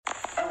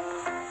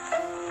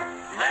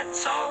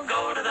Let's all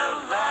go to the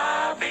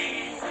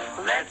lobby.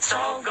 Let's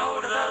all go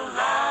to the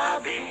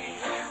lobby.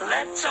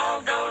 Let's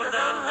all go to the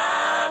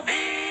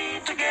lobby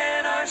to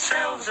get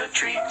ourselves a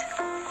treat.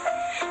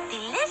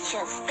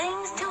 Delicious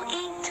things to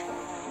eat.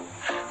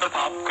 The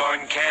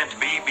popcorn can't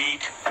be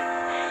beat.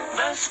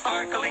 The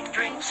sparkling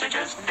drinks are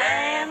just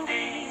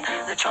dandy.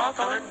 The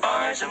chocolate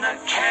bars and the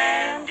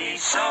candy.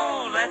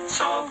 So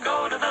let's all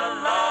go to the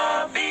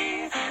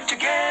lobby to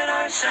get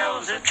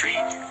ourselves a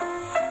treat.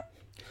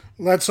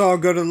 Let's all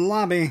go to the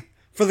lobby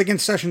for the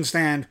concession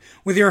stand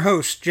with your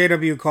host,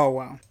 J.W.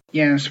 Caldwell.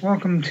 Yes,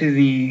 welcome to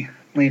the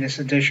latest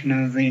edition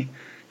of the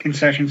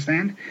concession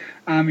stand.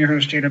 I'm your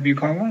host, J.W.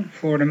 Caldwell,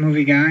 Florida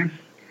Movie Guy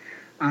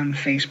on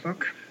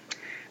Facebook.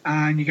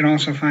 You can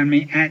also find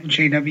me at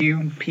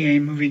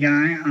JWPA Movie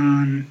Guy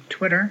on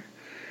Twitter.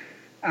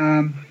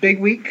 Big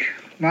week,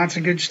 lots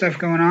of good stuff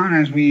going on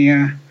as we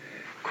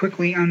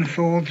quickly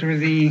unfold through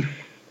the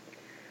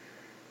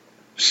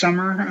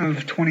summer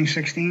of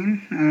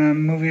 2016.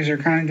 Movies are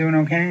kind of doing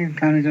okay,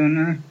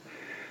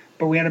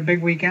 but we had a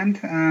big weekend.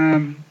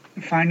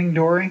 Finding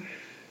Dory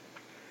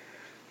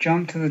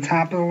jumped to the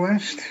top of the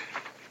list.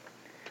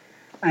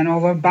 And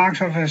although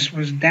box office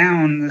was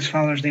down this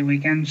Father's Day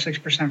weekend,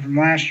 6% from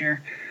last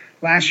year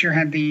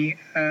had the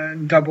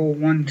double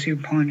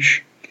 1-2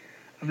 punch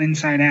of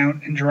Inside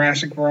Out and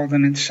Jurassic World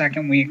in its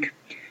second week.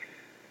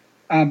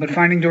 But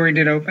Finding Dory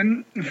did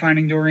open.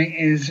 Finding Dory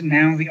is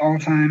now the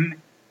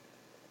all-time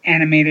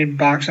animated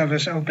box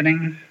office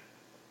opening,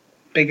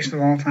 biggest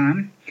of all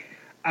time.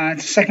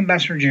 It's second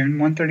best for June,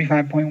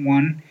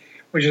 135.1,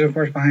 which is, of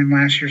course, behind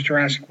last year's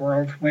Jurassic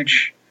World,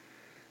 which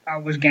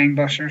was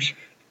gangbusters.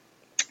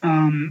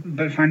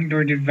 But Finding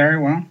Dory did very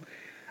well.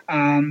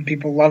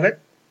 People love it.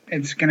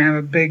 It's going to have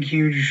a big,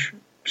 huge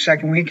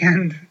second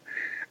weekend,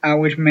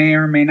 which may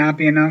or may not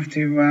be enough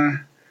to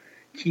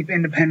keep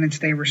Independence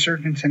Day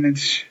Resurgence in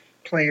its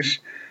place.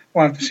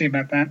 We'll have to see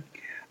about that.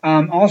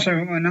 Also,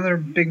 another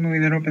big movie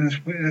that opened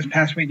this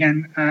past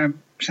weekend,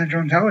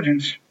 Central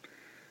Intelligence.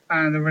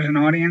 There was an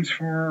audience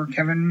for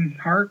Kevin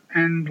Hart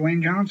and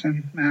Dwayne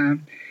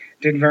Johnson.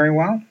 Did very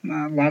well.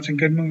 Lots of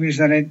good movies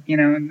that it,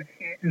 in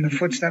the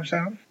footsteps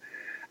of.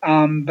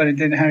 But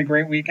it had a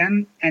great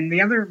weekend. And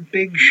the other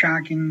big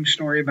shocking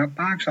story about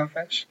box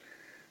office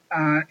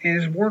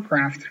is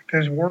Warcraft,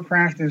 because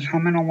Warcraft is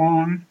humming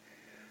along,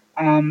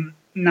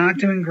 not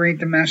doing great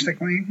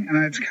domestically.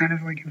 It's kind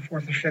of like in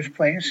 4th or 5th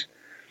place.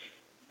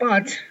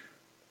 But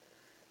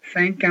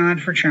thank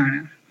God for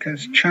China,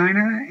 because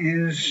China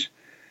is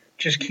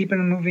just keeping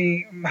the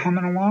movie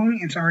humming along.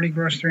 It's already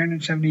grossed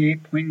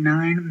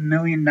 $378.9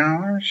 million.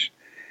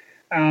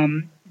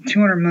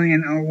 $200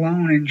 million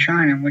alone in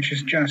China, which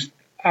is just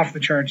off the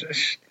charts.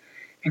 It's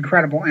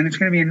incredible, and it's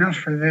going to be enough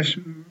for this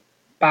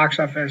box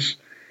office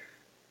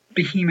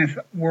behemoth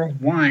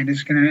worldwide.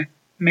 It's going to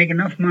make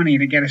enough money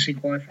to get a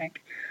sequel, I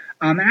think.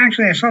 And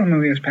actually, I saw the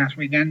movie this past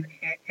weekend.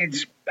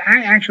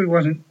 I actually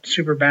wasn't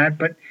super bad,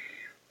 but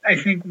I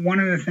think one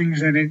of the things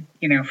that it,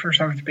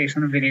 first off, it's based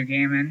on a video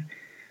game, and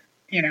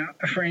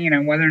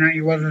whether or not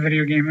you love the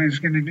video game is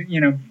going to,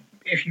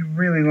 if you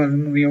really love the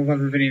movie, you'll love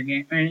the video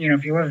game. And,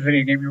 if you love the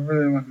video game, you'll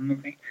really love the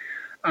movie.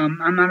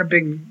 I'm not a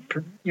big,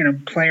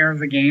 player of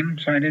the game,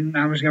 so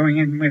I was going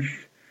in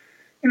with,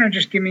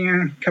 just give me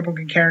a couple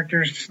good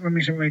characters, let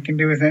me see what I can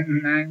do with it,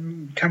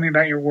 and tell me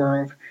about your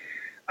world.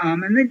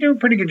 And they do a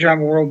pretty good job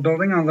of world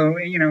building, although,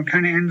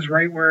 kind of ends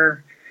right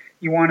where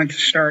you want it to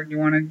start. You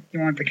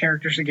want the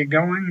characters to get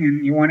going,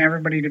 and you want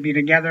everybody to be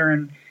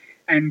together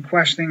and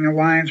questing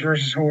Alliance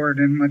versus Horde,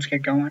 and let's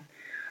get going.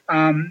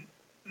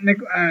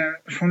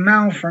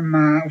 Flamel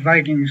from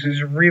Vikings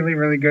is really,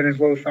 really good as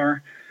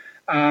Lothar.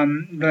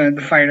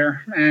 The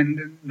fighter,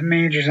 and the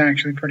mage is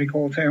actually pretty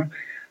cool too.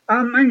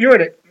 I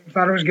enjoyed it.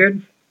 Thought it was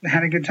good.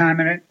 Had a good time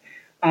in it.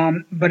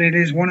 But it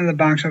is one of the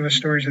box office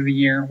stories of the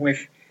year,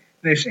 with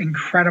this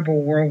incredible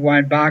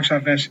worldwide box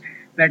office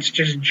that's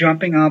just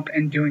jumping up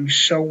and doing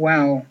so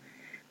well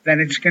that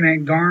it's going to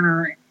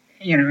garner,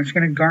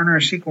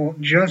 a sequel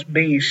just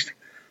based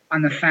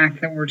on the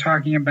fact that we're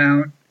talking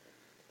about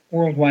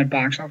worldwide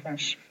box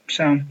office.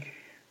 So,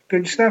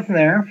 good stuff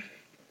there.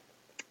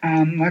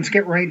 Let's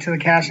get right to the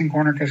casting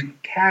corner, because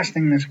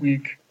casting this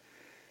week,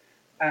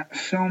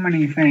 so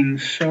many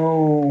things,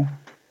 so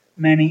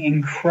many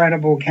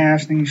incredible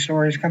casting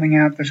stories coming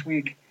out this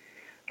week.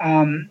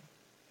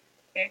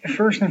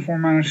 First and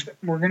foremost,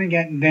 we're going to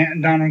get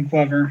Donald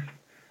Glover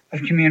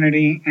of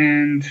Community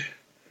and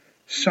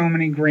so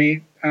many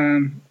great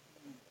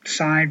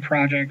side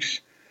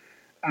projects,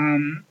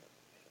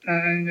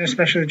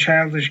 especially the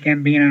Childish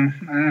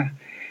Gambino.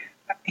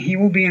 He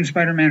will be in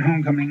Spider-Man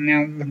Homecoming.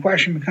 Now, the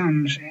question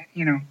becomes,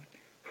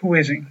 who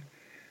is he?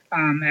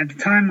 At the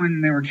time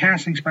when they were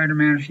casting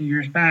Spider-Man a few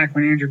years back,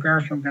 when Andrew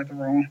Garfield got the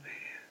role,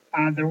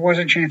 there was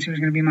a chance he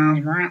was going to be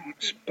Miles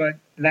Morales. But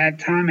that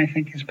time, I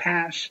think, has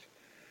passed.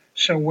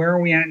 So where are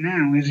we at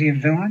now? Is he a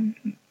villain?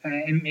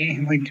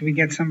 Do we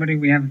get somebody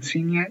we haven't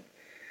seen yet?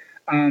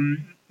 How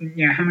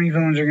many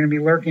villains are going to be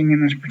lurking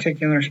in this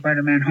particular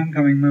Spider-Man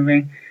Homecoming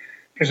movie?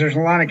 Because there's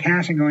a lot of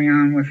casting going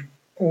on with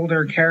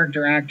older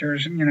character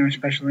actors,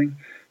 especially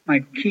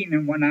Michael Keaton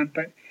and whatnot,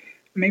 but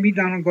maybe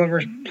Donald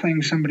Glover's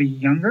playing somebody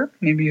younger.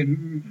 Maybe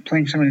he's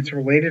playing somebody that's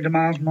related to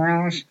Miles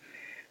Morales.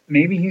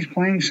 Maybe he's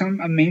playing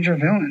a major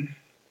villain.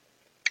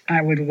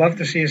 I would love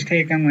to see his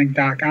take on like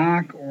Doc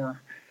Ock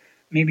or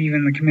maybe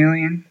even the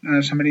Chameleon,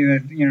 somebody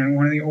that,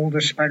 one of the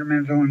oldest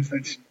Spider-Man villains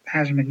that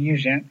hasn't been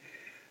used yet.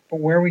 But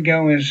where we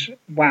go is,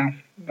 wow,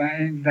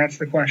 that's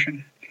the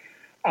question.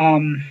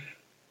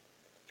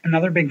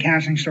 Another big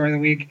casting story of the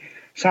week,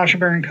 Sacha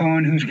Baron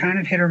Cohen, who's kind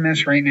of hit or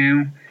miss right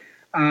now,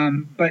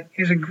 but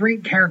is a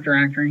great character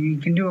actor. He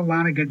can do a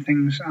lot of good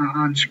things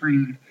on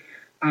screen.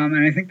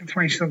 And I think that's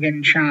why he's still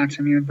getting shots.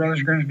 I mean, the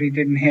Brothers Grimsby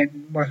didn't hit,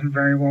 wasn't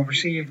very well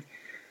received.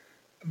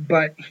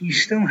 But he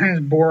still has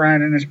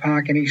Borat in his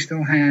pocket. He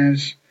still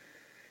has,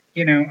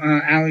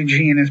 Ali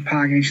G in his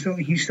pocket.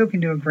 He still can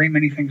do a great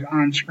many things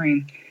on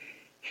screen.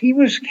 He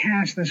was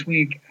cast this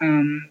week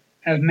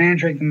as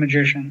Mandrake the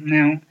Magician.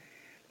 Now,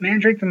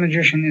 Mandrake the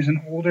Magician is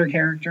an older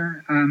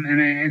character,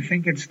 and I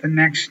think it's the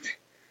next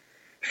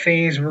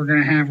phase we're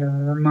going to have where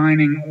we're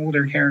mining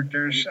older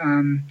characters.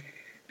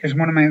 Because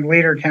one of my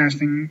later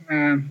casting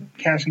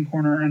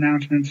corner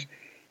announcements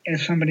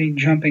is somebody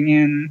jumping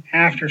in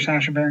after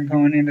Sacha Baron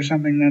Cohen into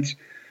something that's,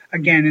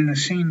 again, in the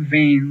same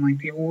vein, like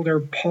the older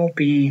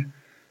pulpy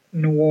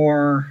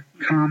noir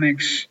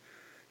comics,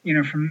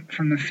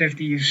 from the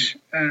 50s.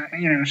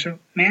 So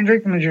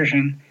Mandrake the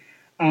Magician,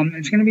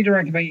 it's going to be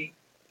directed by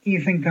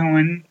Ethan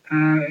Cohen,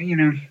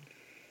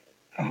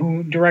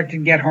 who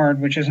directed Get Hard,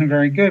 which isn't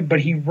very good, but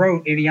he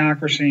wrote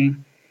Idiocracy,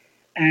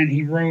 and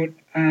he wrote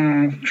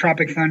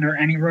Tropic Thunder,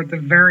 and he wrote the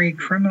very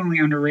criminally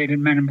underrated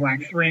Men in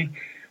Black 3,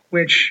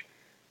 which,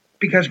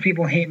 because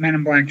people hate Men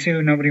in Black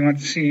 2, nobody went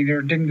to see it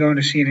or didn't go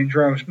to see it in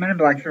droves. Men in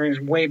Black 3 is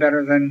way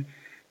better than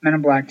Men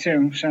in Black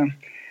 2. So,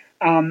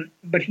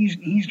 but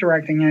he's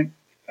directing it.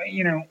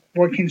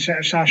 What can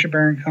Sacha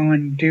Baron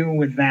Cohen do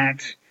with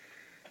that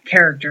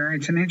character?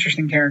 It's an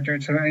interesting character.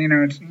 It's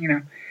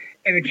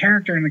the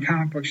character in the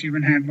comic books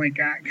even had like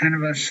kind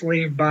of a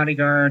slave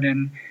bodyguard,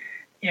 and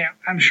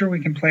I'm sure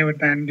we can play with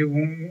that and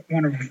do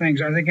wonderful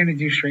things. Are they going to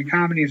do straight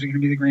comedy? Is it going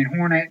to be the Green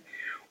Hornet?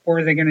 Or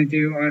are they going to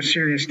do a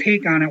serious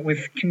take on it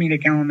with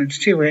comedic elements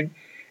to it,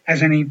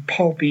 as any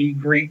pulpy,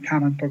 great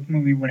comic book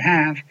movie would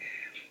have?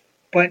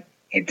 But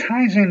it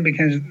ties in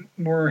because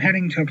we're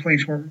heading to a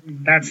place where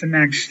that's the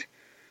next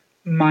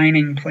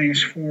mining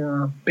place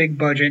for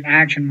big-budget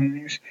action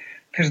movies.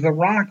 Because The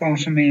Rock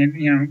also made,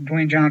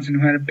 Dwayne Johnson,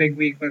 who had a big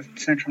week with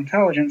Central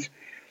Intelligence,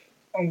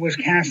 was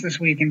cast this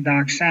week in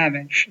Doc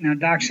Savage. Now,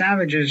 Doc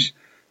Savage is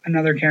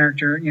another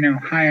character,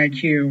 high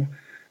IQ,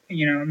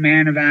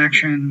 man of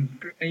action,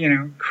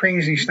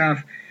 crazy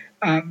stuff.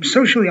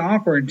 Socially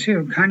awkward,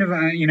 too. Kind of,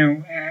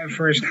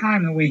 for his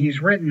time, the way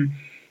he's written,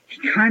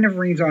 he kind of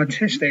reads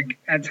autistic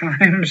at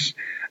times.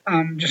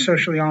 Just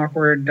socially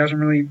awkward, doesn't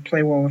really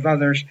play well with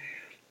others.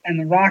 And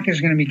The Rock is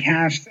going to be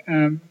cast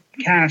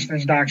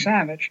as Doc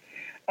Savage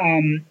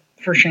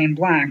for Shane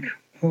Black,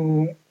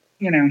 who,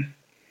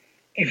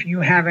 if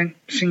you haven't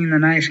seen The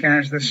Nice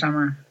Guys this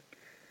summer,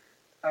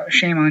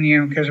 shame on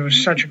you, because it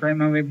was such a great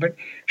movie. But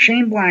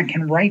Shane Black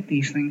can write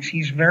these things.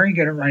 He's very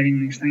good at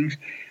writing these things.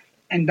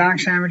 And Doc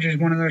Savage is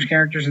one of those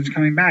characters that's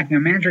coming back. Now,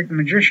 Mandrake the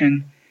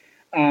Magician,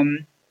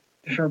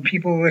 for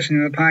people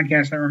listening to the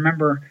podcast that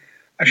remember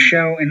a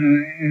show in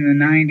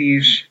the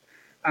 90s,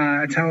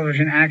 a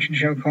television action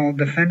show called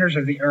Defenders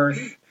of the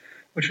Earth,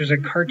 which was a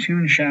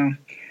cartoon show.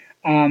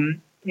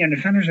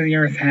 Defenders of the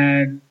Earth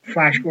had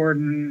Flash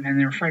Gordon, and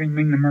they were fighting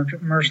Ming the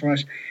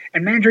Merciless,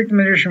 and Mandrake the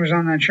Magician was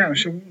on that show.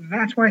 So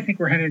that's why I think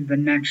we're headed to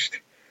the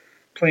next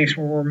place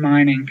where we're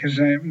mining, because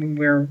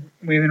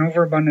we have an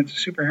overabundance of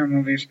superhero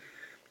movies.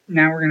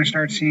 Now we're going to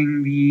start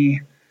seeing the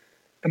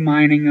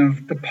mining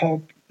of the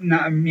pulp,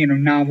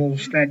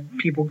 novels that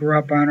people grew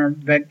up on, or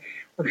that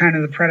were kind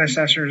of the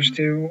predecessors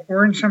to,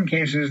 or in some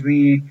cases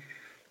the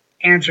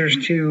answers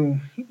to,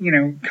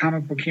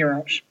 comic book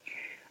heroes.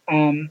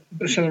 So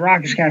The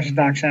Rock is cast as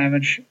Doc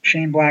Savage.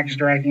 Shane Black is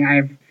directing. I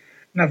have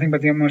nothing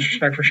but the utmost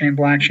respect for Shane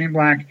Black. Shane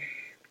Black,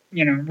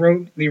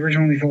 wrote the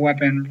original Lethal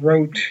Weapon,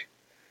 wrote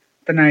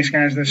The Nice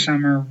Guys this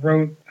summer,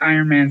 wrote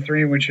Iron Man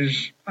 3, which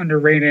is an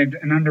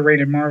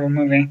underrated Marvel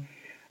movie.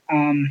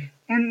 And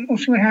we'll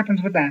see what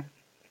happens with that.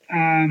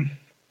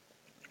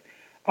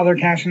 Other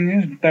casting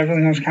news,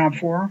 Beverly Hills Cop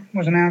 4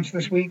 was announced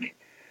this week.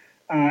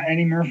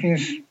 Eddie Murphy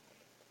is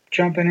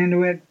jumping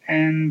into it,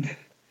 and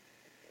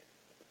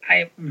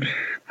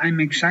I'm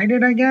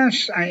excited, I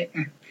guess. I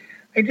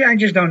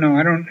just don't know.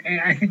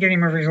 I think Eddie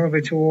Murphy's a little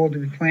bit too old to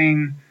be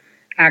playing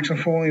Axel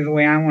Foley the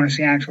way I want to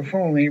see Axel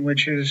Foley,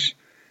 which is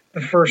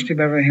the first two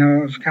Beverly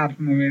Hills Cop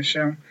movies.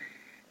 So,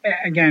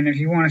 again, if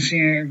you want to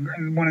see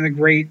one of the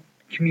great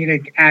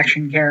comedic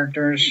action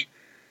characters,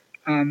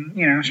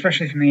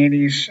 especially from the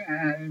 80s,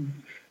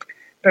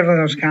 Beverly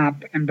Hills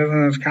Cop and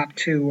Beverly Hills Cop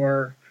 2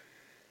 are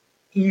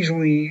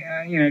easily,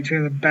 two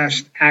of the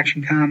best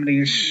action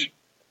comedies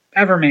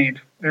ever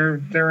made.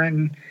 They're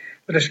in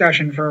the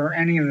discussion for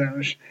any of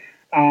those.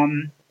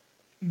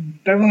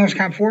 Beverly Hills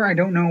Cop 4, I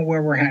don't know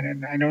where we're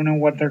headed. I don't know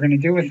what they're going to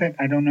do with it.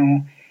 I don't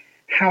know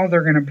how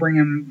they're going to bring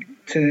him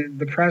to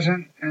the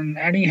present. And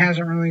Eddie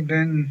hasn't really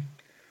been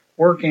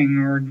working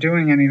or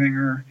doing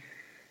anything,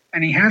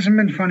 and he hasn't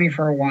been funny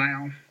for a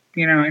while.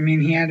 You know, I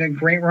mean, he had a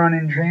great run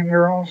in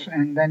Dreamgirls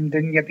and then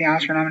didn't get the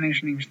Oscar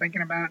nomination he was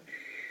thinking about.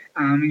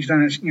 He's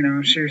done a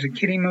series of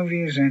kiddie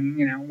movies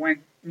and,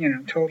 went,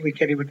 totally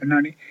kiddie with the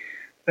Nutty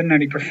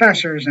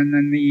Professors and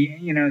then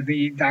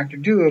the Dr.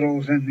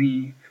 Doolittles and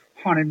the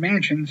Haunted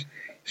Mansions.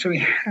 So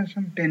he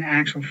hasn't been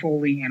Axel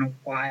Foley in a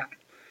while.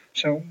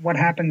 So what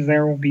happens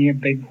there will be a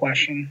big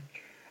question.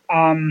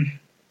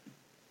 John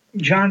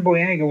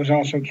Boyega was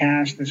also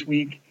cast this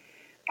week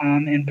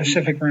in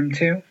Pacific Rim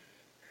 2.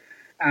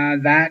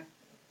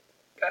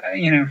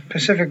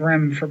 Pacific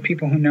Rim, for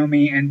people who know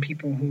me and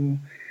people who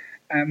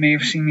may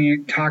have seen me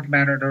talk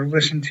about it or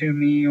listen to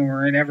me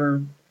or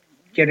ever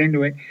get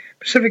into it,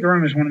 Pacific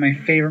Rim is one of my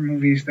favorite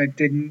movies that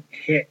didn't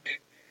hit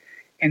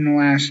in the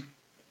last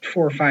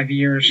 4 or 5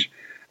 years.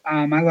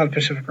 I love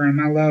Pacific Rim.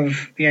 I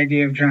love the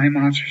idea of giant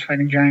monsters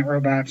fighting giant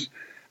robots.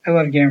 I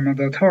love Guillermo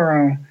del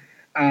Toro.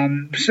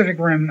 Pacific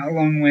Rim,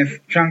 along with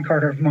John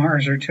Carter of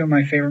Mars, are two of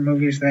my favorite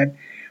movies that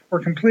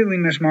were completely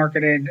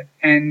mismarketed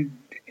and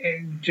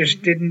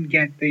just didn't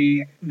get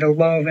the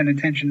love and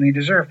attention they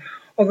deserve.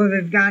 Although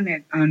they've gotten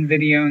it on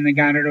video and they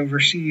got it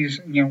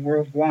overseas,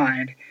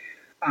 worldwide,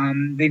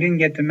 they didn't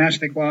get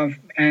domestic love.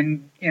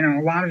 And,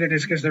 a lot of it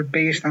is because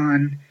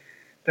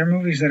they're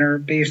movies that are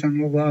based on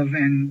the love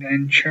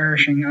and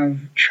cherishing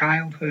of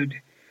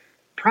childhood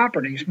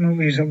properties,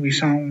 movies that we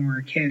saw when we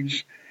were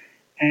kids.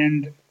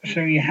 And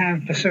so you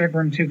have Pacific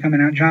Rim 2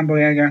 coming out. John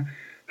Boyega,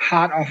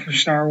 hot off of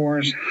Star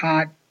Wars,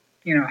 hot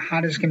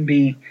as can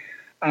be,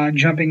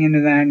 jumping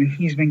into that, and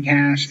he's been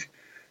cast.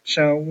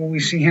 So will we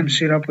see him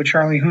suit up with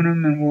Charlie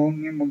Hunnam,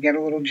 and we'll get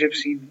a little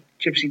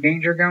Gypsy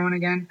Danger going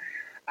again?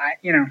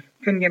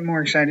 Couldn't get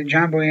more excited.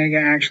 John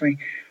Boyega, actually,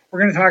 we're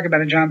going to talk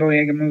about a John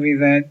Boyega movie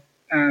that,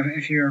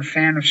 if you're a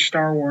fan of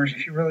Star Wars,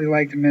 if you really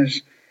liked him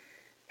as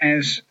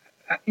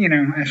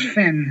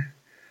Finn,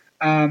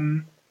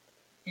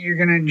 you're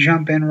going to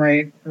jump in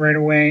right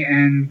away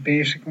and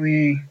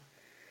basically,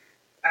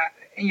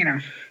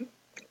 you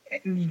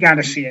got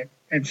to see it.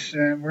 It's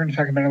we're going to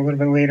talk about it a little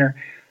bit later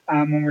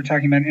when we're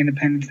talking about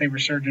Independence Day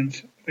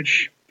Resurgence,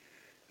 which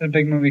is a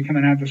big movie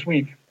coming out this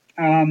week.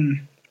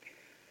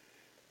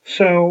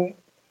 So,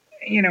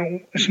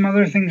 some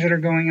other things that are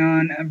going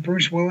on.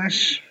 Bruce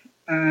Willis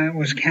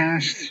was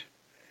cast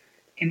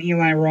in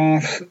Eli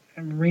Roth's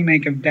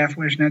remake of Death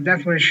Wish. Now,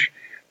 Death Wish,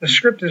 the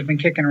script has been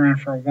kicking around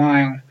for a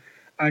while.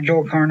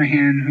 Joel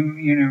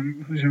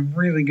Carnahan, who's a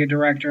really good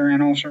director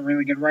and also a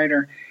really good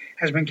writer,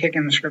 has been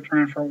kicking the script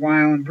around for a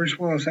while. And Bruce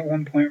Willis at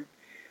one point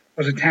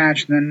was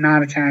attached, then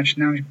not attached.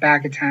 Now he's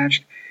back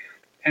attached.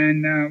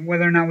 And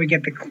whether or not we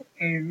get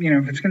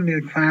if it's going to be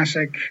the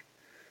classic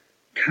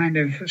kind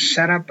of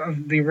setup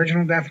of the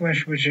original Death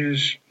Wish, which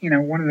is,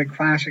 one of the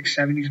classic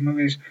 70s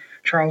movies,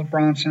 Charles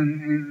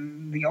Bronson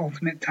and the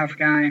ultimate tough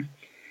guy,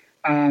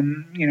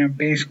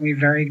 basically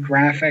very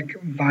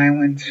graphic,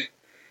 violent,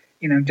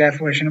 Death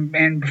Wish,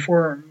 and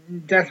before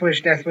Death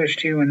Wish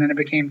 2, and then it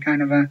became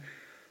kind of a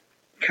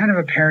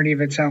parody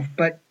of itself.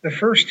 But the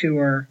first two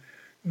are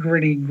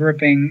gritty,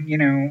 gripping,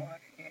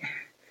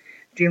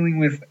 dealing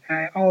with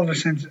all of a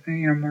sense,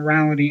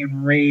 morality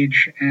and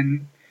rage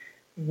and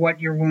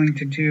what you're willing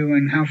to do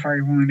and how far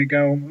you're willing to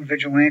go,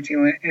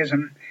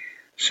 vigilantism.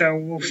 So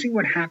we'll see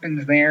what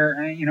happens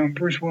there.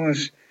 Bruce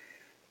Willis,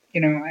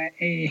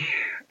 he's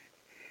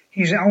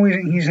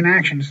an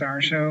action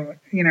star, so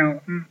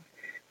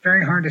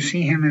very hard to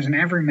see him as an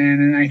everyman.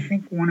 And I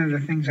think one of the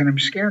things that I'm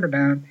scared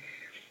about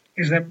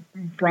is that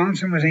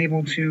Bronson was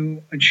able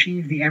to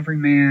achieve the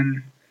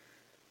everyman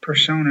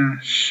persona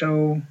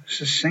so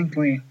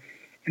succinctly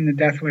in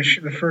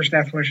the first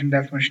Death Wish and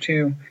Death Wish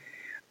 2,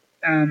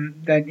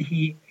 that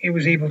it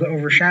was able to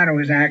overshadow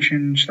his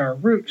action star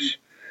roots.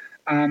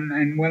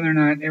 And whether or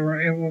not it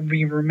will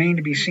remain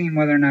to be seen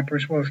whether or not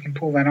Bruce Willis can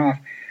pull that off.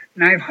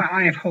 And I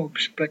have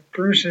hopes, but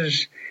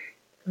Bruce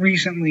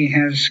recently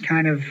has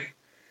kind of,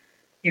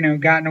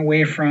 gotten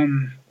away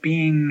from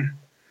being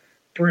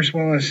Bruce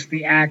Willis,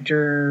 the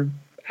actor,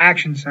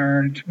 action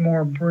star. It's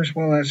more Bruce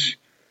Willis,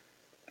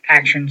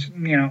 action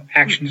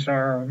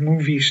star or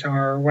movie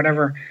star or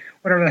whatever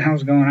the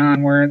hell's going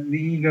on, where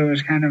the ego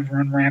is kind of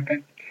run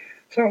rampant.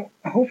 So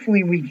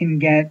hopefully we can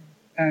get,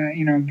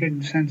 a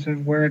good sense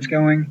of where it's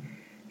going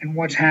and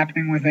what's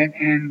happening with it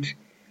and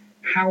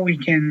how we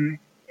can,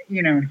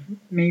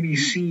 maybe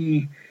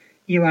see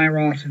Eli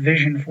Roth's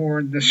vision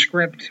for the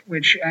script,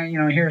 which, I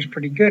hear is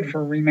pretty good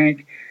for a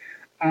remake,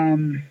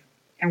 and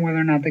whether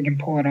or not they can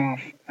pull it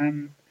off.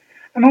 I'm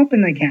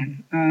hoping they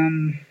can,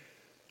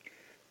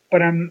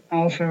 but I'm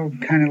also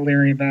kind of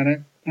leery about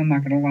it. I'm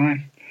not going to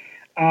lie.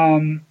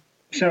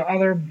 So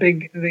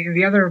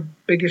the other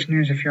biggest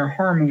news, if you're a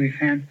horror movie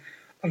fan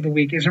of the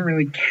week, isn't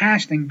really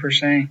casting per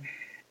se,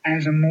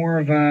 as a more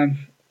of a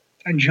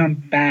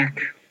jump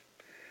back.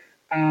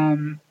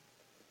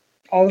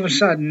 All of a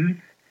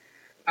sudden,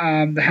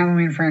 the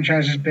Halloween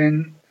franchise has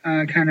been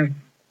kind of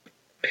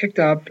picked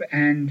up,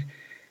 and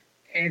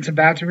It's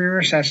about to be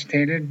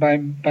resuscitated by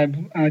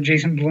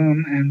Jason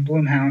Blum and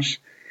Blumhouse.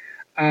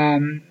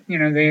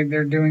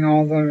 They're doing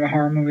all the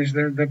horror movies.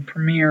 They're the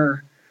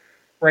premier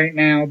right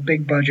now,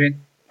 big budget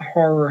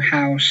horror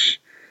house.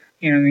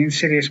 The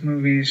Insidious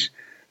movies,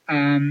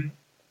 and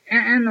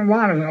a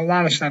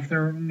lot of stuff.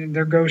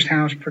 Their Ghost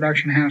House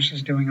production house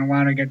is doing a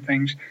lot of good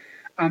things.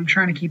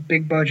 Trying to keep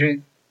big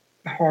budget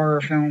horror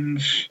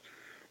films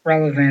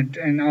relevant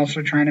and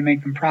also trying to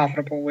make them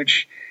profitable,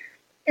 which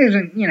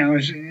isn't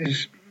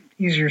is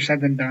easier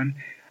said than done.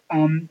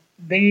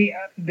 They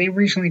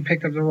recently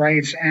picked up the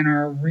rights and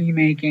are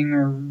remaking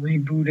or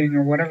rebooting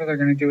or whatever they're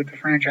going to do with the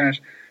franchise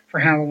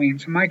for Halloween.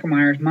 So Michael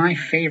Myers, my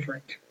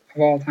favorite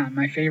of all time,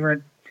 my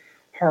favorite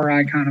horror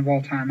icon of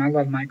all time, I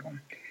love Michael,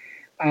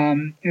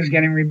 is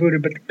getting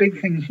rebooted. But the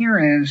big thing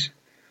here is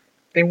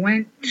they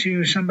went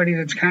to somebody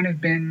that's kind of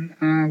been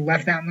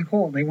left out in the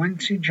cold. They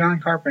went to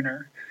John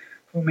Carpenter,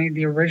 who made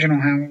the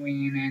original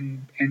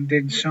Halloween and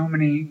did so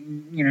many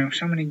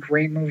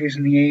great movies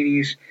in the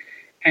 80s,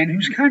 and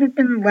who's kind of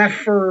been left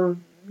for,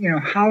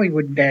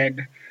 Hollywood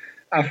dead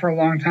for a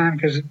long time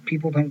because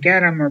people don't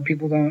get him, or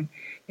people don't,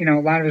 a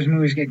lot of his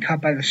movies get cut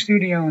by the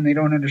studio and they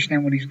don't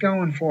understand what he's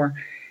going for.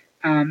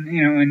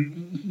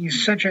 And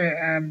he's such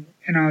an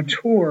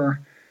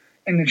auteur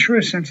in the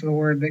truest sense of the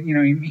word that,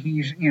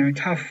 he's, a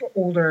tough,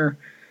 older,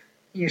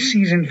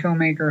 seasoned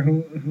filmmaker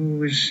who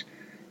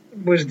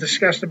was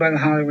disgusted by the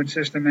Hollywood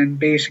system and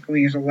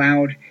basically has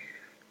allowed,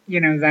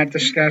 that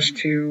disgust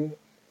to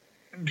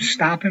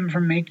stop him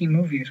from making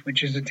movies,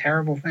 which is a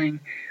terrible thing.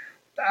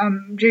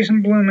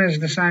 Jason Blum has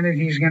decided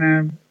he's going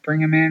to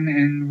bring him in,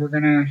 and we're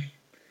going to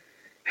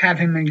have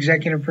him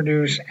executive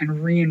produce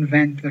and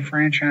reinvent the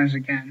franchise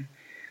again.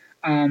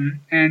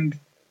 And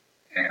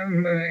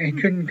it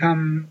couldn't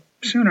come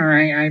sooner.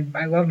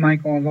 I love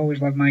Michael. I've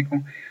always loved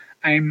Michael.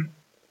 I've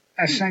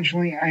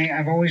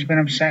always been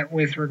upset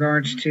with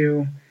regards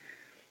to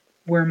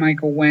where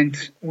Michael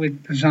went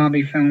with the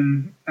zombie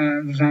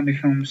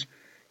films,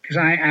 because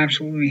I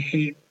absolutely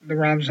hate the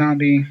Rob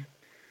Zombie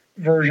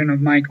version of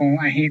Michael.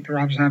 I hate the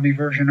Rob Zombie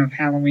version of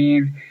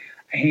Halloween.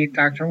 I hate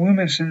Dr.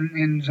 Loomis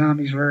in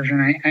Zombie's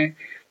version.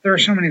 There are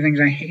so many things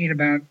I hate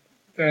about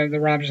the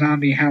Rob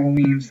Zombie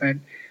Halloweens that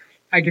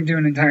I could do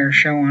an entire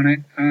show on it,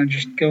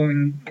 just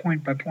going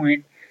point by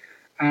point.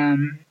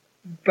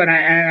 But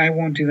I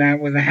won't do that.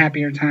 With a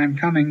happier time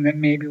coming, that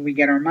maybe we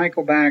get our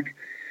Michael back.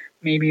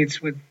 Maybe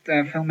it's with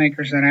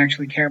filmmakers that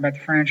actually care about the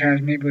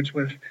franchise. Maybe it's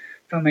with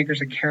filmmakers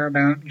that care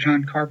about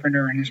John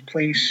Carpenter and his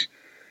place.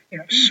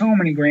 So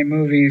many great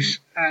movies,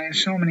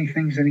 so many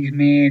things that he's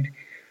made,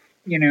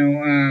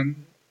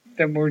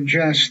 that were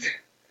just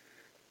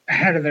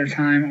ahead of their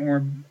time,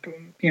 or,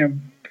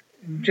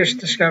 just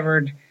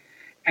discovered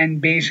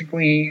and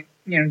basically,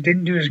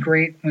 didn't do as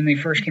great when they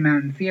first came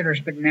out in theaters,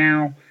 but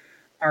now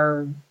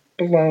are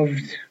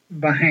beloved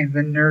by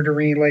the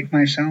nerdery like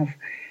myself.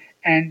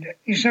 And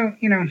so,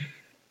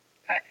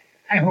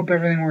 I hope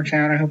everything works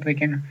out. I hope they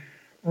can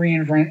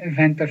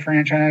reinvent the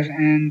franchise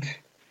and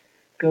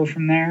go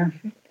from there.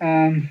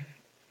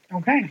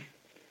 Okay.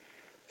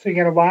 So you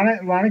got a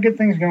lot of good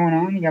things going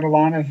on. You got a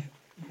lot of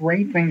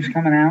great things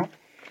coming out.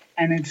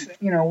 And it's,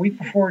 a week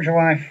before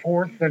July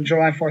 4th, the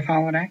July 4th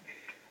holiday.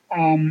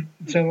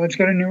 So let's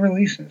go to new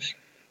releases.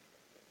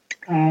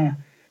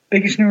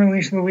 Biggest new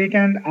release of the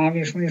weekend,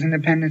 obviously, is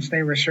Independence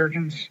Day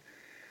Resurgence.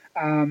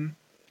 And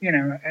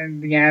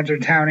the ads are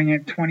touting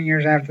it 20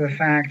 years after the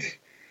fact.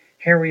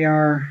 Here we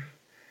are,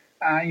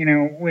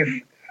 with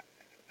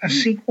a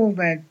sequel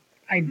that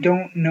I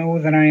don't know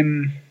that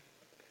I'm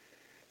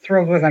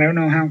thrilled with. I don't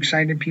know how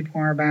excited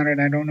people are about it.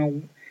 I don't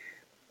know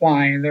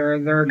why. There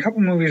are a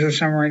couple movies this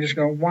summer I just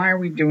go, why are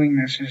we doing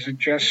this? Is it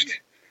just,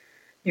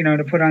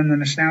 to put on the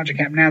nostalgia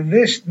cap? Now,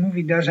 this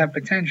movie does have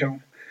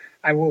potential,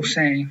 I will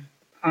say,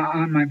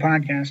 on my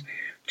podcast,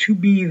 to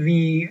be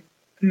the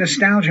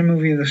nostalgia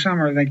movie of the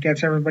summer that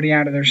gets everybody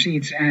out of their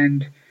seats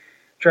and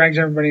drags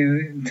everybody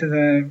to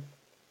the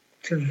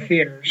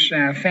theaters,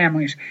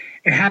 families.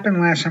 It happened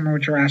last summer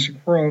with Jurassic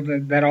World,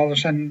 that all of a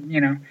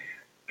sudden,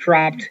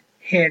 dropped,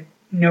 hit.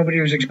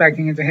 Nobody was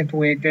expecting it to hit the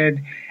way it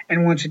did.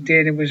 And once it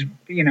did, it was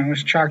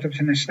chalked up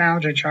to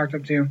nostalgia, chalked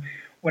up to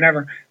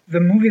whatever. The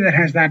movie that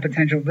has that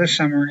potential this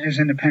summer is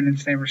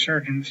Independence Day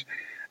Resurgence.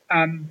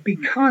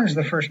 Because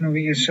the first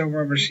movie is so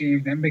well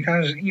received, and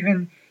because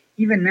even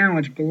now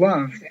it's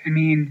beloved. I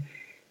mean,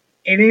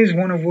 it is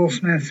one of Will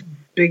Smith's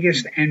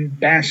biggest and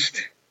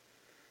best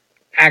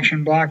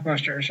action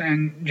blockbusters,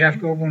 and Jeff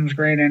Goldblum's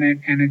great in it,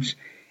 and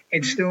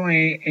it's still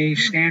a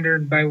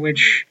standard by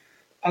which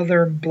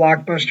other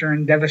blockbuster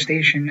and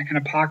devastation and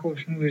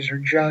apocalypse movies are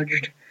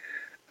judged.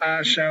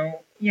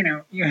 So,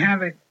 you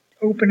have it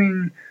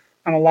opening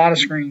on a lot of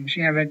screens.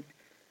 You have it,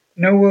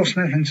 no Will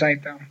Smith in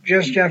sight, though.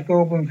 Just Jeff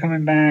Goldblum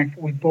coming back,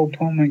 with Bill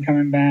Pullman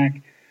coming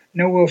back.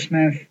 No Will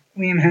Smith.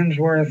 Liam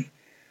Hemsworth.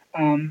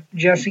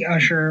 Jesse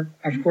Usher,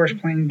 of course,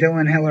 playing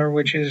Dylan Hiller,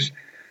 which is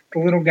the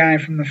little guy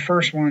from the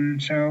first one.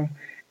 So,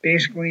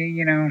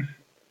 basically,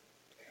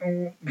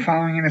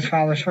 following in his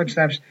father's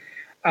footsteps.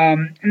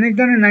 And they've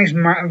done a nice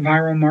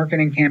viral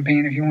marketing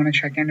campaign, if you want to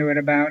check into it,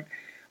 about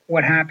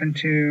what happened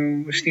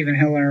to Stephen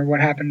Hiller, what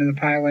happened to the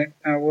pilot,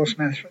 Will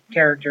Smith's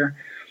character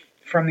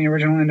from the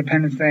original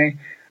Independence Day.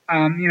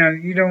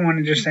 You don't want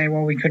to just say,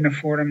 well, we couldn't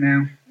afford him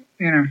now.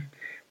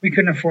 We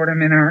couldn't afford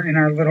him in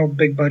our little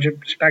big budget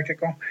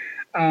spectacle.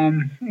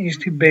 He's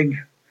too big.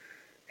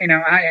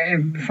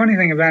 And the funny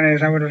thing about it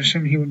is I would have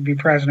assumed he would be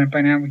president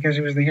by now because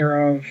he was the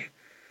hero of,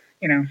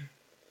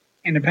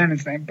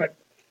 Independence Day. But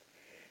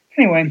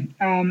anyway,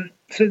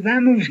 so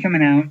that movie's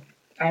coming out.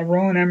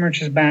 Roland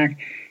Emmerich is back.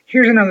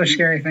 Here's another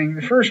scary thing.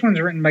 The first one's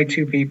written by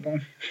 2 people.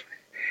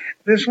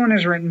 This one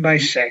is written by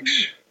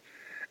 6.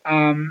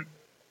 And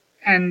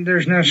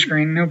there's no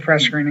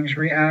press screenings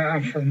for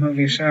the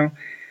movie, so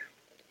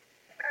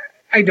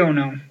I don't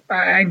know.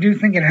 I do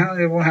think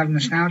it will have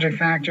nostalgia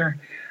factor.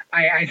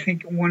 I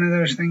think one of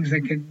those things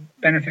that could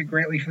benefit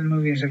greatly for the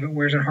movie is if it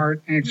wears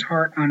its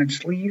heart on its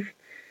sleeve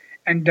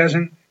and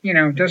doesn't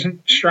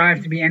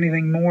strive to be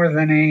anything more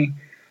than a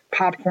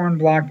popcorn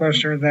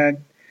blockbuster that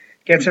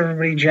gets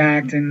everybody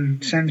jacked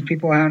and sends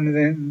people out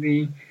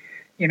into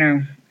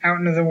out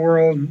into the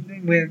world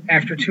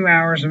after 2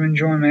 hours of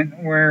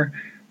enjoyment where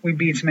we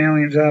beat some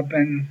aliens up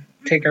and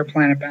take our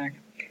planet back.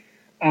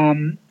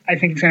 I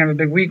think it's going to have a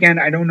big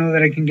weekend. I don't know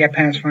that it can get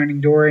past Finding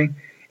Dory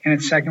in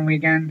its second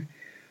weekend,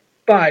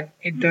 but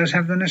it does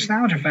have the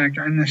nostalgia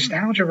factor. And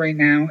nostalgia right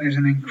now is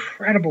an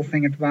incredible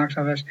thing at the box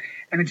office,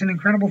 and it's an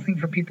incredible thing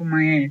for people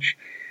my age.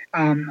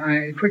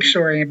 A quick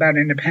story about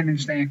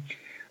Independence Day.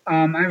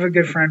 I have a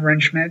good friend,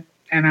 Ren Schmidt,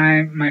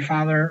 and my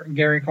father,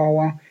 Gary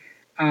Caldwell,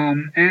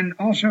 and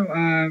also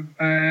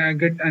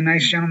a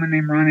nice gentleman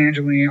named Ron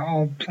Angeli,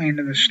 all play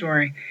into this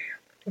story.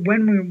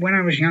 When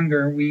I was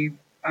younger,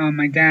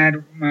 my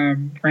dad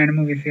ran a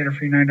movie theater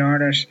for United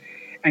Artists,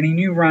 and he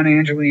knew Ron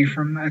Angeli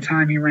from a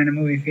time he ran a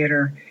movie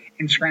theater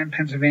in Scranton,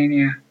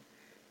 Pennsylvania,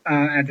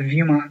 at the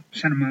Viewmont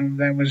Cinema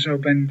that was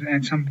opened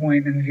at some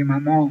point in the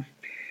Viewmont Mall.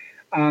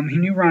 He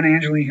knew Ron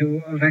Angeli,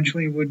 who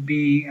eventually would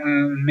be a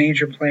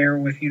major player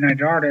with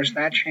United Artists,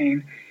 that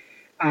chain.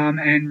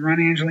 And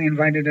Ron Angeli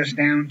invited us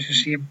down to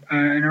see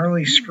an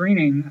early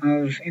screening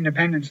of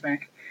Independence Day.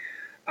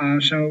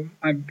 So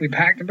we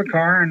packed up a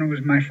car, and it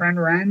was my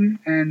friend Ren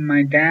and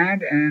my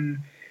dad, and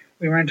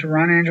we went to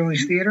Ron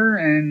Angeli's theater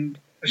and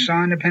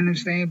saw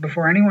Independence Day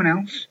before anyone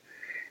else.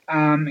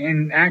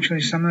 And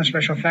actually, some of the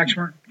special effects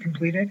weren't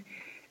completed.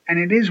 And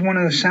it is one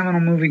of the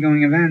seminal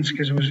movie-going events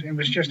because it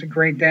was just a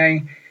great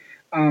day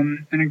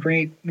and a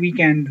great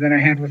weekend that I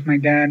had with my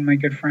dad and my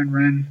good friend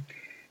Ren.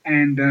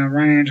 And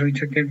Ron Angeli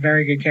took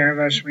very good care of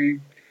us.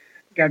 We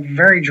got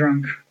very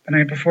drunk the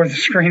night before the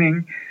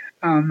screening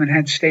and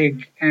had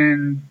steak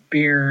and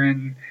beer,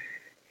 and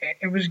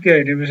it was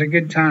good. It was a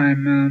good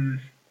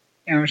time.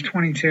 I was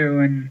 22,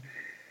 and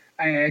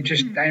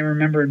I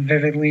remember it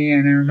vividly,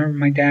 and I remember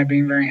my dad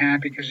being very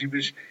happy because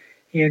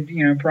he had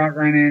brought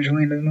Ron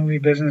Angeli into the movie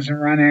business,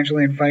 and Ron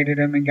Angeli invited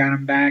him and got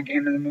him back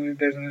into the movie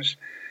business.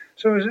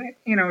 So it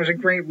was a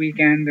great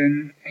weekend,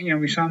 and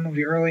we saw a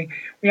movie early.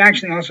 We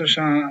actually also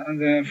saw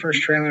the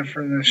first trailer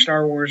for the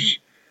Star Wars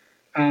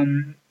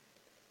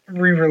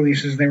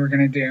re-releases they were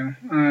going to do.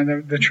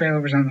 The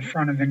trailer was on the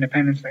front of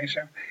Independence Day,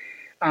 so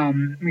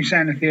we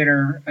sat in the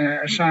theater,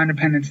 saw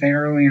Independence Day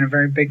early in a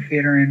very big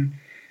theater in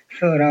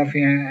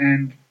Philadelphia,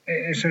 and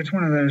so it's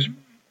one of those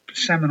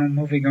seminal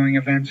movie-going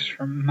events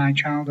from my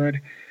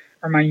childhood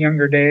or my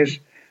younger days.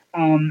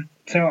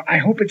 So I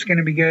hope it's going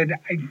to be good.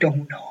 I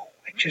don't know.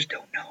 I just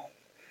don't know.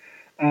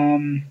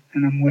 And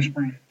I'm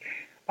whispering.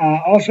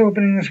 Also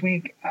opening this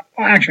week,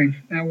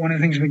 one of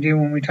the things we do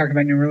when we talk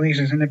about new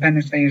releases,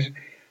 Independence Day is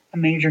a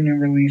major new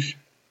release.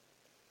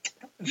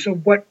 So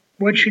what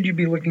should you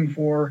be looking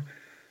for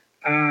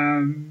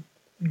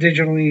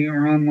digitally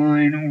or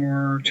online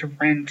or to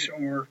rent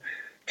or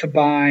to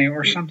buy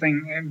or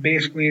something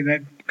basically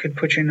that could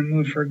put you in the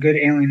mood for a good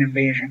alien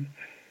invasion?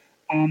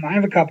 I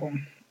have a couple,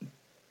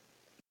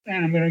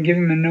 and I'm going to give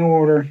them in no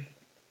order.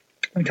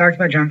 We talked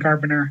about John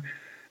Carpenter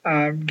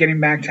getting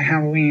back to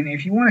Halloween.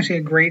 If you want to see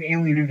a great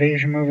alien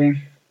invasion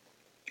movie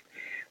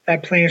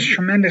that plays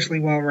tremendously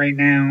well right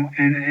now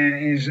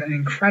and is an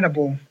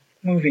incredible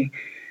movie,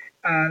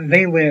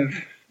 They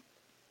Live.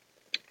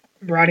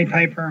 Roddy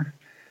Piper,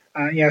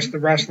 yes, the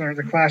wrestler,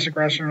 the classic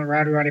wrestler,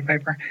 Roddy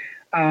Piper.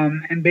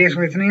 And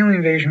basically, it's an alien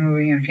invasion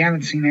movie, and if you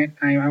haven't seen it,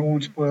 I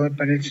won't spoil it,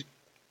 but it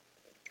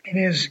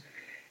is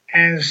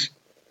as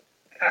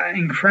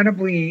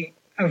incredibly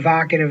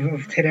evocative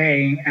of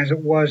today as it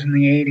was in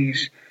the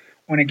 80s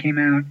when it came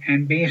out.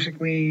 And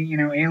basically,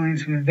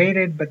 aliens have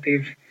invaded, but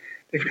they've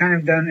kind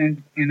of done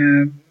it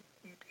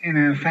in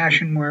a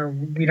fashion where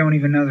we don't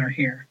even know they're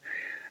here.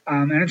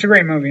 And it's a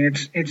great movie.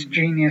 It's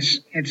genius.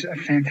 It's a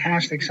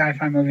fantastic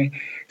sci-fi movie.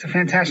 It's a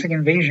fantastic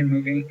invasion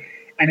movie.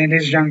 And it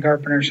is John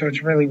Carpenter, so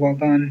it's really well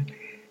done.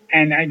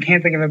 And I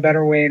can't think of a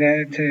better way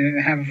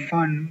to have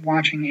fun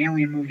watching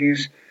alien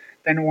movies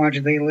than to watch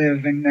They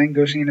Live and then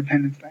go see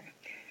Independence Day.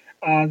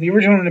 The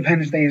original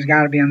Independence Day has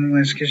got to be on the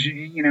list because,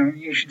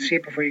 you should see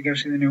it before you go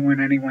see the new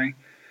one anyway.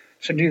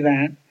 So do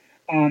that.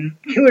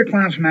 Killer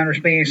Clowns from Outer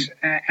Space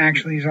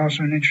actually is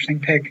also an interesting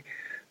pick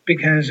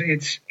because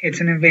it's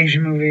an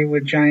invasion movie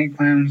with giant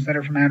clowns that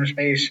are from outer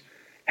space,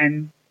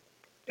 and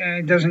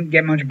it doesn't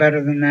get much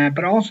better than that.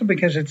 But also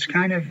because it's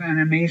kind of an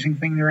amazing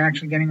thing. They're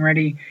actually getting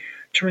ready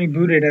to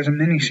reboot it as a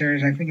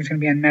miniseries. I think it's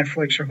going to be on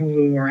Netflix or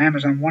Hulu or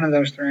Amazon, one of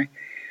those three.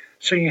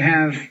 So you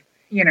have,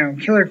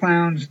 killer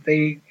clowns.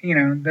 They,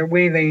 the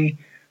way they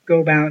go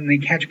about and they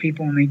catch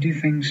people and they do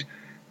things.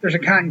 There's a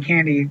cotton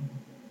candy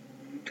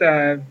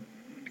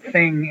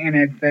thing in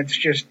it that's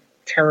just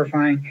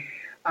terrifying.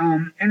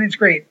 And it's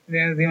great.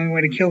 The only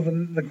way to kill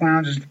the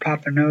clowns is to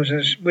pop their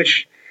noses,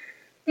 which,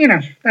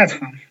 that's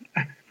fun.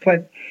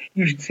 But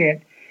you should see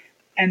it.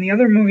 And the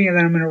other movie that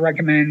I'm going to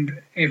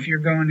recommend, if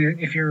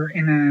you're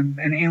in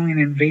an alien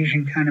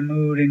invasion kind of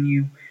mood and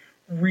you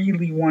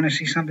really want to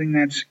see something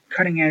that's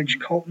cutting edge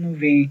cult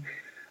movie,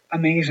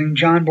 amazing,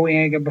 John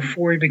Boyega,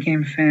 before he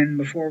became Finn,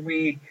 before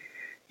we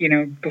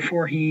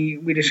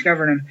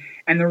discovered him.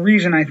 And the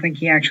reason I think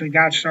he actually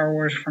got Star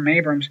Wars from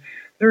Abrams,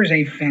 there is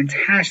a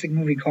fantastic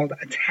movie called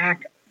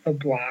Attack the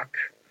Block.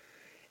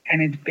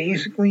 And it's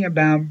basically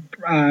about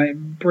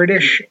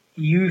British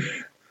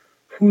youth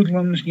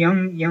hoodlums,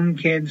 young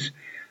kids,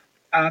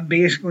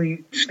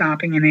 basically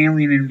stopping an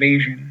alien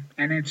invasion,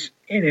 and it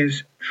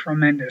is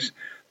tremendous.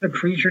 The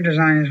creature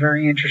design is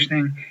very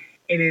interesting.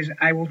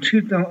 I will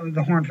toot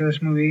the horn for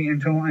this movie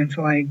until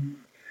I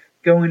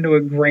go into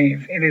a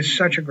grave. It is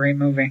such a great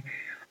movie,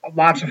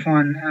 lots of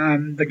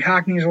fun. The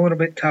Cockney is a little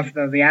bit tough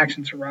though; the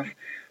accents are rough,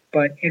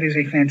 but it is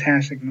a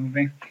fantastic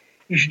movie.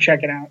 You should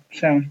check it out.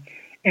 So,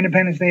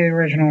 Independence Day, the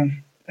original,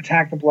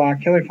 Attack the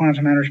Block, Killer Clowns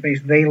from Outer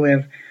Space, They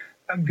Live.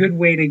 A good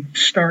way to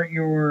start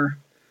your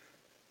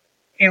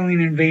alien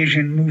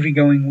invasion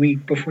movie-going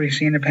week before you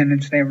see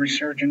Independence Day,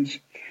 Resurgence.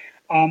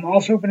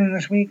 Also opening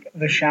this week,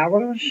 The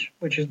Shallows,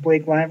 which is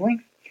Blake Lively.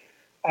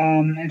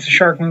 It's a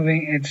shark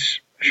movie.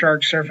 It's a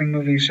shark surfing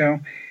movie, so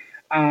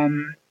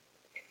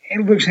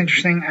it looks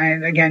interesting.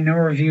 Again, no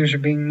reviews are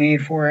being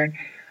made for it.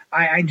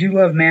 I do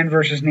love man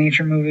versus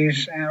nature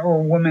movies,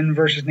 or woman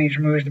versus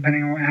nature movies,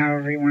 depending on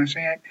however you want to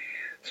say it.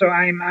 So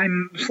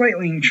I'm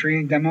slightly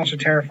intrigued. I'm also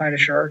terrified of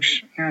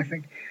sharks. I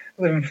think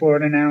I live in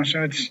Florida now,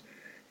 so it's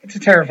a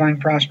terrifying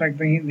prospect,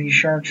 these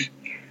sharks.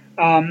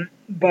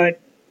 But,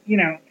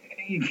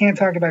 you can't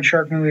talk about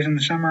shark movies in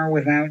the summer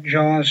without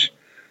Jaws.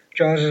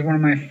 Jaws is one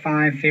of my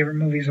 5 favorite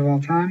movies of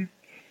all time.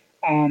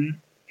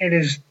 It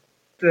is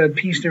the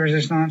piece de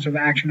resistance of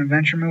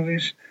action-adventure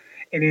movies.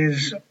 It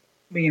is,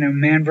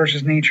 man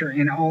versus nature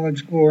in all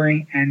its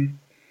glory, and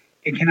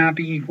it cannot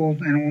be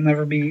equaled, and it'll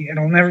never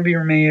be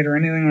remade or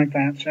anything like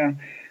that. So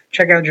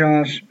check out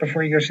Jaws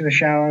before you go see The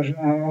Shallows,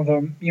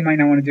 although you might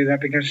not want to do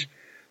that because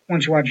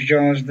once you watch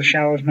Jaws, The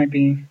Shallows might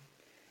be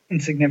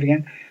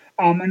insignificant.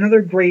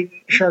 Another great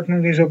shark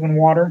movie is Open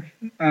Water,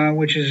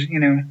 which is,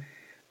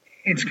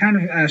 it's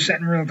kind of set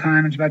in real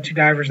time. It's about 2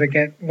 divers that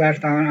get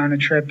left on a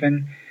trip,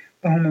 and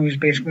the whole movie is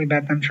basically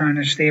about them trying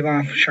to stave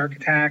off shark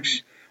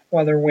attacks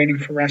while they're waiting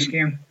for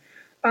rescue.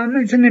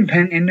 It's an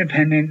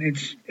independent.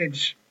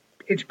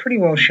 It's pretty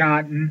well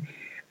shot, and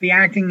the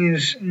acting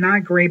is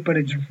not great, but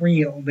it's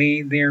real.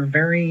 They're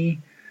very,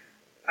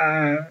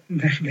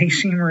 they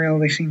seem real.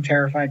 They seem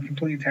terrified,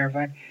 completely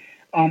terrified.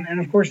 And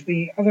of course,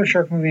 the other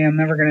shark movie, I'm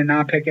never going to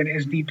not pick it,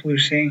 is Deep Blue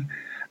Sea.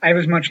 I have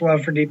as much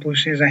love for Deep Blue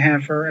Sea as I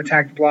have for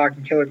Attack the Block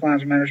and Killer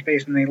Clowns from Outer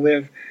Space and They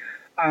Live.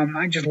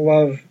 I just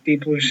love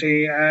Deep Blue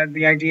Sea.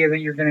 The idea that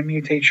you're going to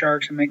mutate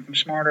sharks and make them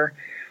smarter,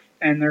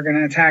 and they're going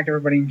to attack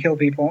everybody and kill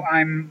people.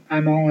 I'm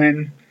all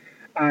in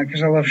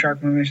because I love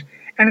shark movies.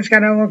 And it's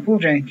got LL Cool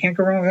J. Can't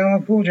go wrong with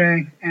LL Cool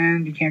J.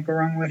 And you can't go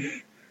wrong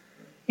with,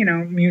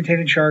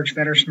 mutated sharks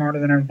that are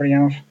smarter than everybody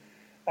else.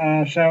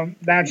 So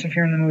that's if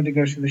you're in the mood to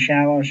go see The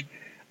Shallows.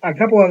 A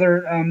couple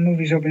other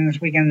movies opening this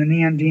weekend. The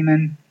Neon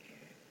Demon,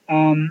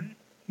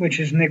 which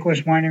is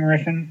Nicholas Winding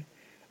Refn,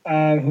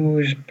 who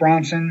is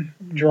Bronson,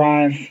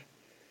 Drive,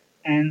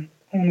 and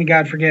Only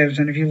God Forgives.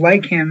 And if you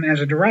like him as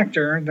a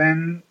director,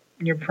 then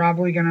you're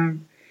probably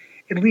going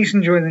to at least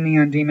enjoy The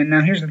Neon Demon.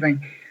 Now, here's the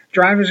thing.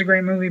 Drive is a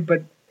great movie,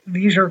 but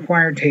these are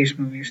acquired taste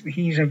movies.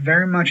 He's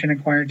very much an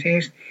acquired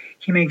taste.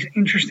 He makes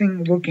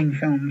interesting looking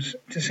films,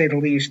 to say the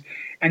least.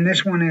 And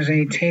this one is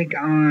a take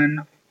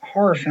on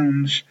horror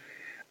films,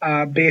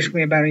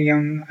 basically about a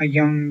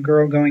young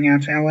girl going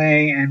out to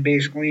LA and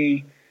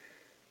basically,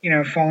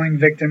 falling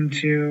victim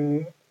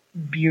to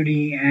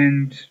beauty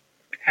and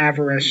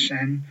avarice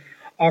and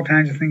all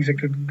kinds of things that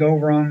could go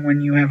wrong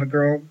when you have a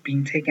girl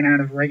being taken out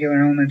of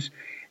regular elements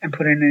and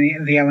put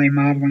in the LA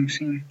modeling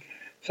scene.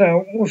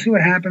 So we'll see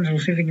what happens. We'll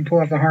see if he can pull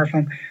off the horror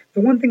film.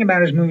 The one thing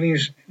about his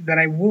movies that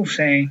I will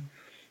say,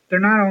 they're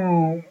not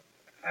all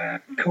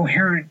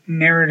coherent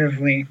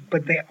narratively,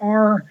 but they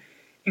are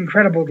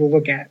incredible to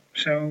look at.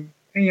 So,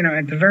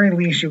 at the very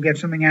least, you'll get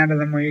something out of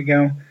them where you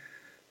go,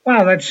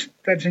 wow, that's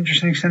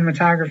interesting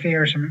cinematography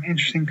or some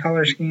interesting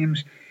color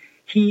schemes.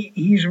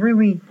 He's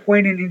really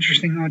quite an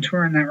interesting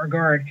auteur in that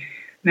regard.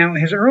 Now,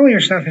 his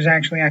earlier stuff is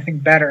actually, I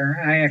think, better.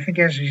 I think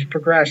as he's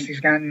progressed, he's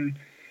gotten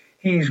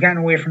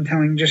away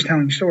from just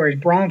telling stories.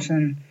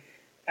 Bronson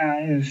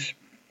is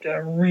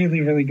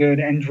really, really good,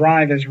 and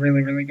Drive is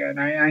really, really good.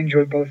 I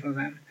enjoy both of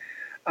them.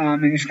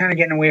 And he's kind of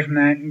getting away from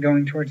that and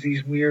going towards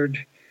these weird,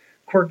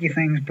 quirky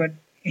things, but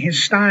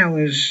his style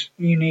is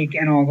unique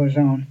and all his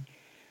own.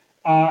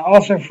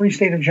 Also, Free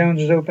State of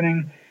Jones is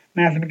opening.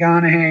 Matthew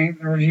McConaughey,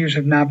 the reviews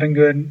have not been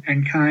good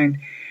and kind.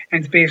 And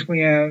it's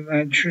basically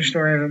a true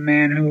story of a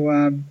man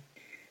who,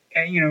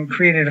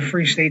 created a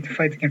free state to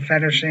fight the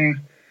Confederacy.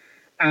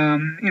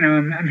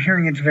 I'm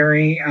hearing it's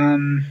very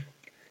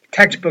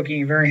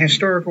textbooky, very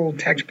historical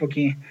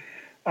textbooky,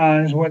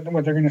 is what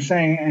they're going to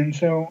say. And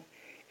so,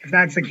 if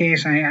that's the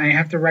case, I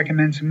have to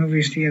recommend some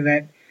movies to you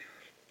that,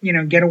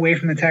 get away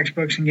from the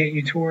textbooks and get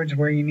you towards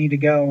where you need to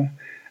go.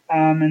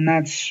 And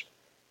that's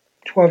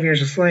 12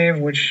 Years a Slave,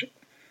 which,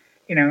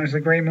 is a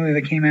great movie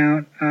that came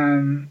out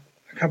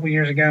a couple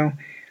years ago.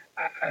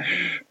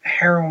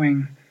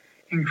 Harrowing,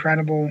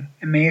 incredible,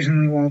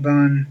 amazingly well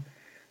done,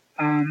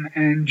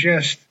 and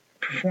just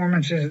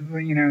performances,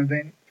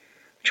 that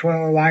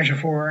Joel Elijah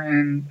for,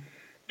 and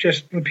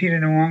just Lupita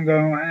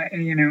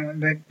Nyong'o,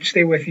 that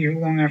stay with you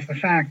long after the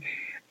fact.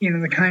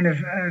 The kind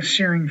of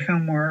searing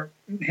film where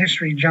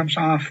history jumps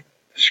off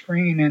the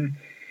screen and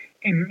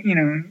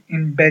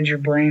embeds your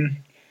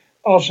brain.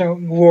 Also,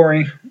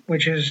 Glory,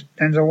 which is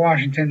Denzel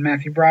Washington,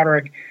 Matthew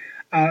Broderick,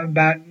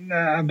 about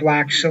a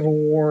black Civil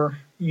War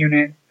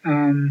unit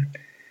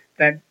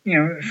that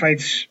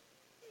fights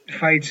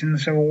in the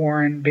Civil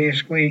War and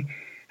basically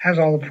has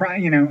all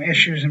the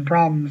issues and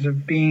problems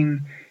of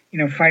being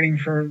fighting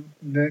for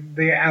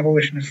the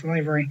abolition of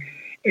slavery.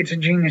 It's a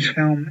genius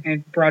film.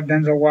 It brought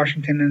Denzel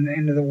Washington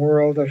into the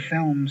world of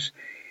films,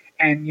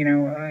 and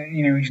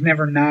he's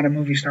never not a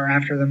movie star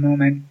after the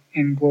moment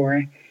in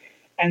Glory.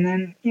 And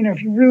then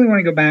if you really want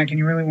to go back and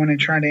you really want to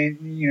try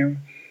to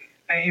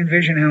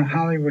envision how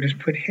Hollywood has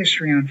put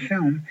history on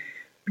film,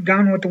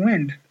 Gone with the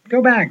Wind.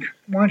 Go back,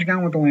 watch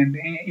Gone with the Wind.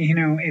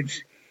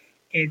 It's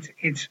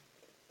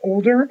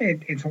older.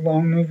 It's a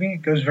long movie.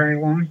 It goes very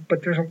long,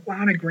 but there's a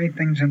lot of great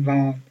things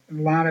involved. A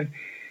lot of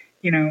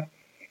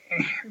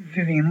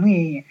Vivian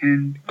Leigh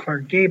and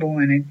Clark Gable,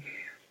 and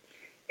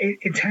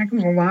it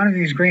tackles a lot of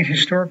these great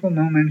historical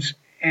moments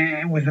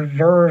and with a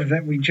verve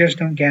that we just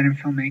don't get in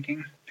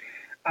filmmaking.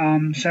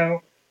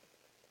 So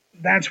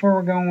that's where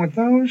we're going with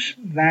those.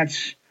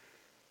 That's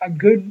a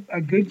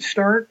good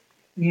start.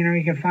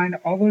 You can find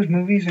all those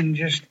movies and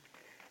just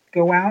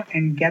go out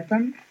and get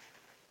them.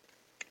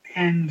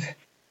 And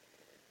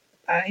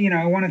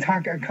I want to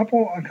talk a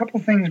couple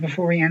things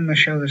before we end the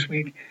show this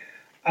week.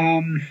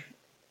 I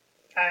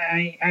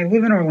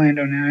live in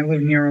Orlando now. I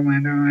live near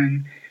Orlando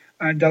and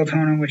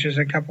Deltona, which is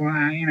a couple,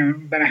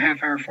 about a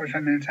half hour,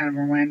 45 minutes out of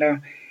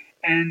Orlando.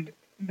 And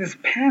this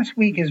past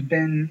week has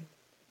been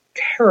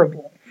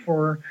terrible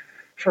for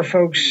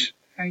folks,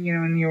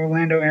 in the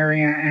Orlando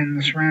area and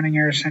the surrounding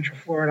area, Central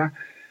Florida.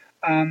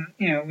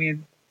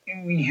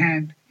 We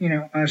had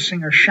a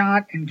singer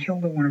shot and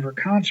killed at one of her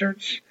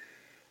concerts.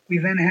 We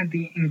then had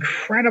the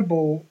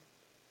incredible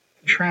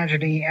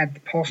tragedy at the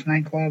Pulse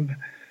nightclub,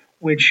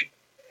 which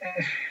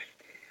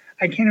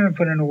I can't even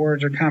put into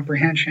words or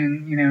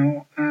comprehension.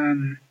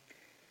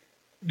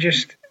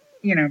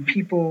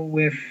 People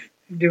with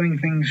doing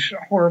things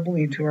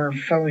horribly to our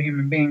fellow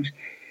human beings.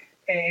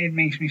 It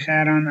makes me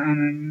sad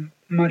on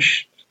a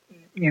much,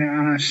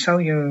 on a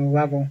cellular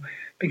level,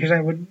 because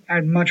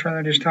I'd much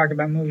rather just talk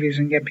about movies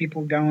and get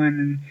people going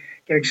and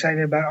get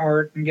excited about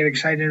art and get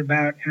excited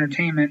about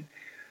entertainment.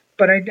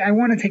 But I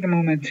want to take a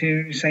moment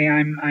to say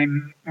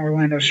I'm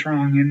Orlando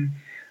strong, and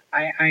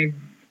I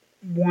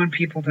want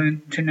people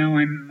to know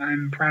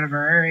I'm proud of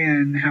our area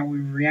and how we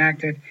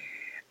reacted.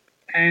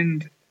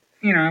 And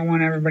I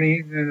want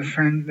everybody, the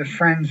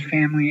friends,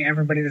 family,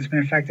 everybody that's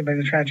been affected by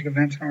the tragic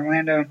events in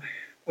Orlando,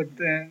 with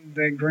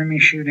the Grimmy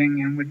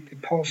shooting and with the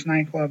Pulse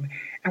nightclub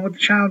and with the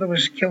child that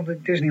was killed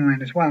at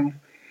Disneyland as well.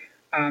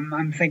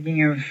 I'm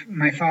thinking of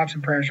my thoughts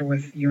and prayers are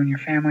with you and your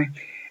family.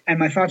 And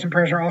my thoughts and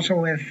prayers are also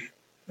with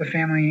the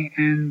family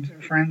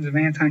and friends of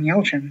Anton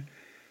Yelchin,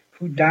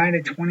 who died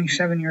at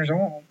 27 years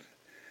old.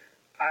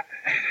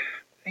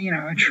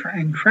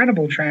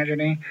 Incredible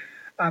tragedy,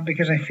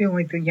 because I feel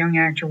like the young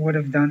actor would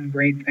have done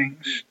great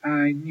things.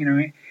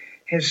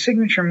 His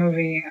signature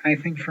movie, I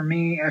think for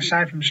me,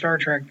 aside from Star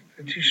Trek,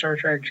 the two Star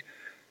Treks,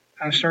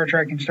 Star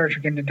Trek and Star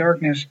Trek Into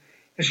Darkness,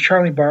 is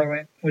Charlie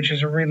Bartlett, which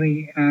is a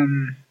really,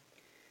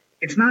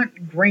 it's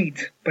not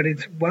great, but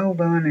it's well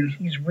done, and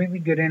he's really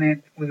good in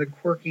it with a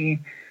quirky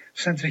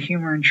sense of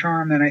humor and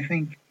charm that I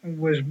think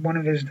was one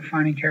of his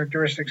defining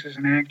characteristics as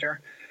an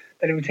actor,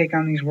 that he would take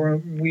on these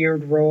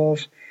weird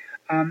roles.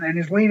 And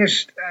his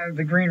latest,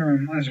 The Green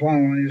Room, as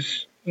well,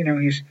 is,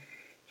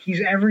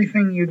 he's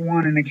everything you'd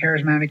want in a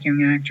charismatic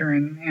young actor,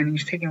 and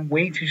he's taken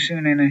way too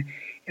soon in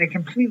a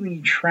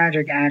completely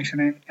tragic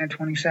accident at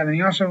 27.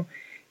 He also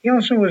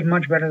was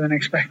much better than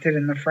expected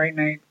in the Fright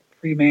Night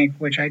remake,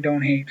 which I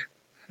don't hate.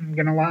 I'm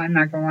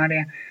not gonna lie to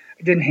you,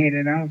 I didn't hate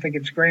it. I don't think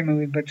it's a great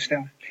movie, but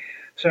still.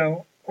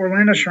 So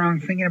Orlando strong,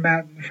 thinking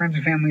about the friends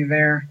and family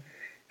there,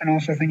 and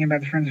also thinking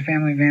about the friends and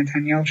family of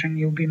Anton Yelchin.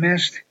 You'll be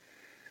missed.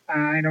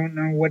 I don't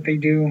know what they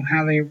do,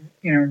 how they,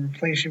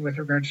 replace you with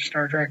regards to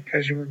Star Trek,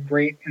 because you were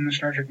great in the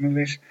Star Trek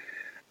movies.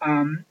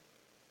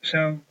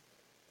 So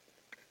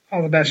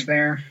all the best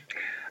there.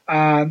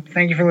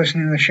 Thank you for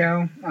listening to the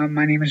show.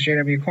 My name is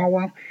JW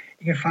Caldwell.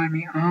 You can find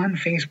me on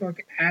Facebook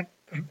at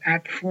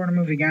the Florida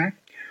Movie Guy,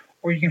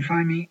 or you can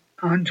find me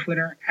on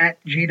Twitter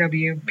at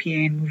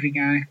JWPA Movie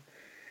Guy.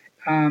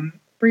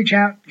 Reach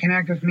out,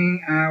 connect with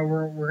me.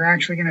 We're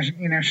actually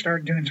gonna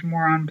start doing some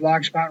more on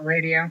Blogspot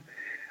Radio,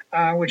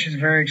 which is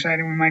very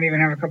exciting. We might even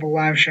have a couple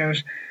live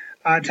shows.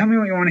 Tell me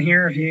what you want to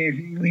hear. If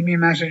you leave me a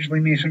message,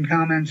 leave me some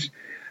comments.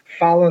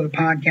 Follow the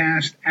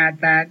podcast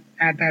at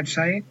that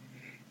site,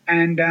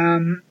 and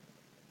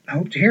I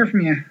hope to hear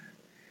from you.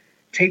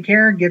 Take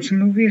care. Get some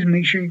movies.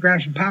 Make sure you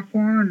grab some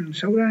popcorn and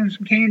soda and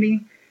some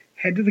candy.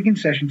 Head to the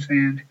concession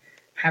stand.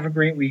 Have a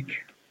great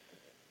week.